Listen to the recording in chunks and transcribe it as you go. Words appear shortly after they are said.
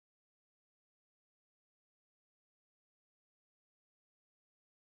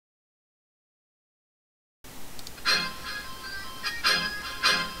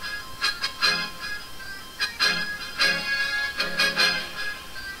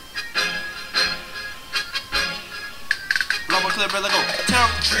a clip, bro. Let go. Tell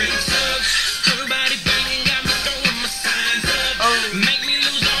them. Everybody banging, got me throwing my signs up. Make me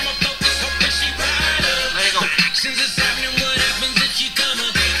lose all my focus, hoping she ride up. Let go. My actions is happening, what happens if she come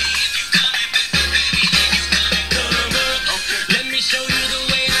up? Come up. Okay. Let me show you the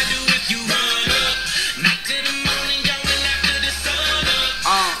way I do if you run up. Night to the morning, going after the sun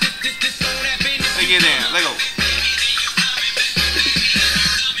up. This won't happen if Let's get in. Let go.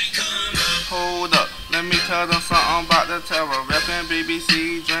 Hold up. Let me tell them something about the terror. Rapping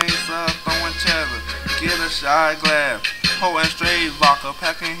BBC, drinks up, throwing cheddar. Get a shot glass. Pouring straight vodka,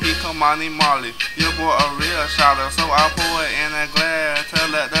 packing heat, Kamani Marley. Your boy a real shotter, so I pour it in a glass to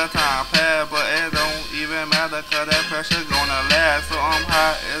let the time pass. But it don't even matter, cause that pressure gonna last. So I'm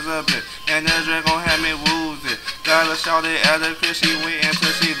high as a bitch, and the drink gon' have me woozy. Gotta shout it at the crib, she waitin'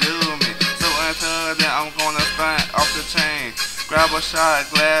 till she do me. So until then, I'm gonna stunt off the chain. Grab a shot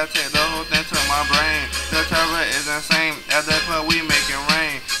glass, take the whole thing to my brain. The terror is insane, at the club we make it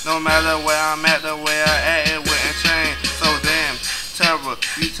rain. No matter where I'm at, the way I act, it wouldn't change. So damn, terror,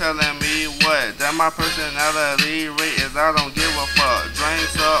 you telling me what? That my personality rate is I don't give a fuck.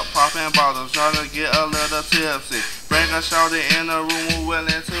 Drinks up, popping bottles, trying to get a little tipsy. Bring a shorty in the room,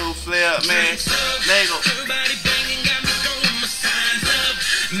 willing to flip me. Lego. everybody banging, got me throwing my signs up.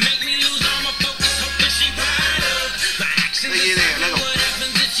 Make me lose all my focus, hoping she ride up. My actions is happening, what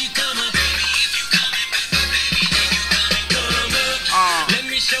happens if she come up? Come up. Let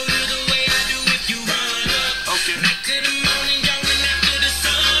me show you the way I do if you run up. Okay. Night to the morning, going after the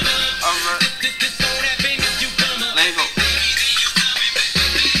sun up. Alright. This won't happen if you come up. Lego.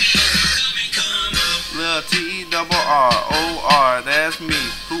 Come up. Lil T-E-R-R-O-R, that's me,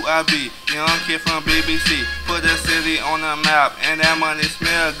 who I be, young kid from BBC. Put the city on the map, and that money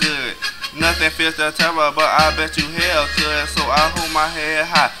smell good. Nothing feels the terror, but I bet you hell could. So I hold my head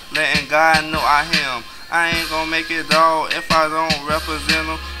high, letting God know I am. I ain't gonna make it, dog, if I don't represent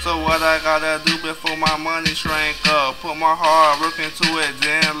them. So what I gotta do before my money shrink up? Put my hard work into it,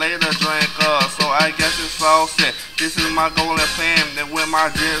 then later drink up. So I guess it's all set. This is my goal and plan. Then when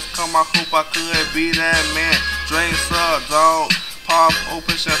my jets come, I hope I could be that man. Drinks up, dog. Pop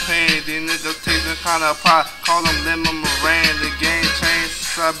open champagne. These niggas tasting kinda pot. Call them lemon meringue. The game changed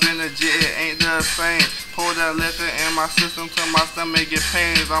since I've been a jet. It ain't the same. Pour that liquor in my system till my stomach get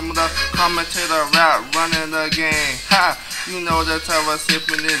pains. I'm the commentator rap running the game. Ha! You know the terror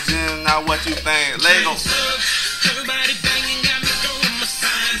sipping this gin. Now what you think? Lego. Everybody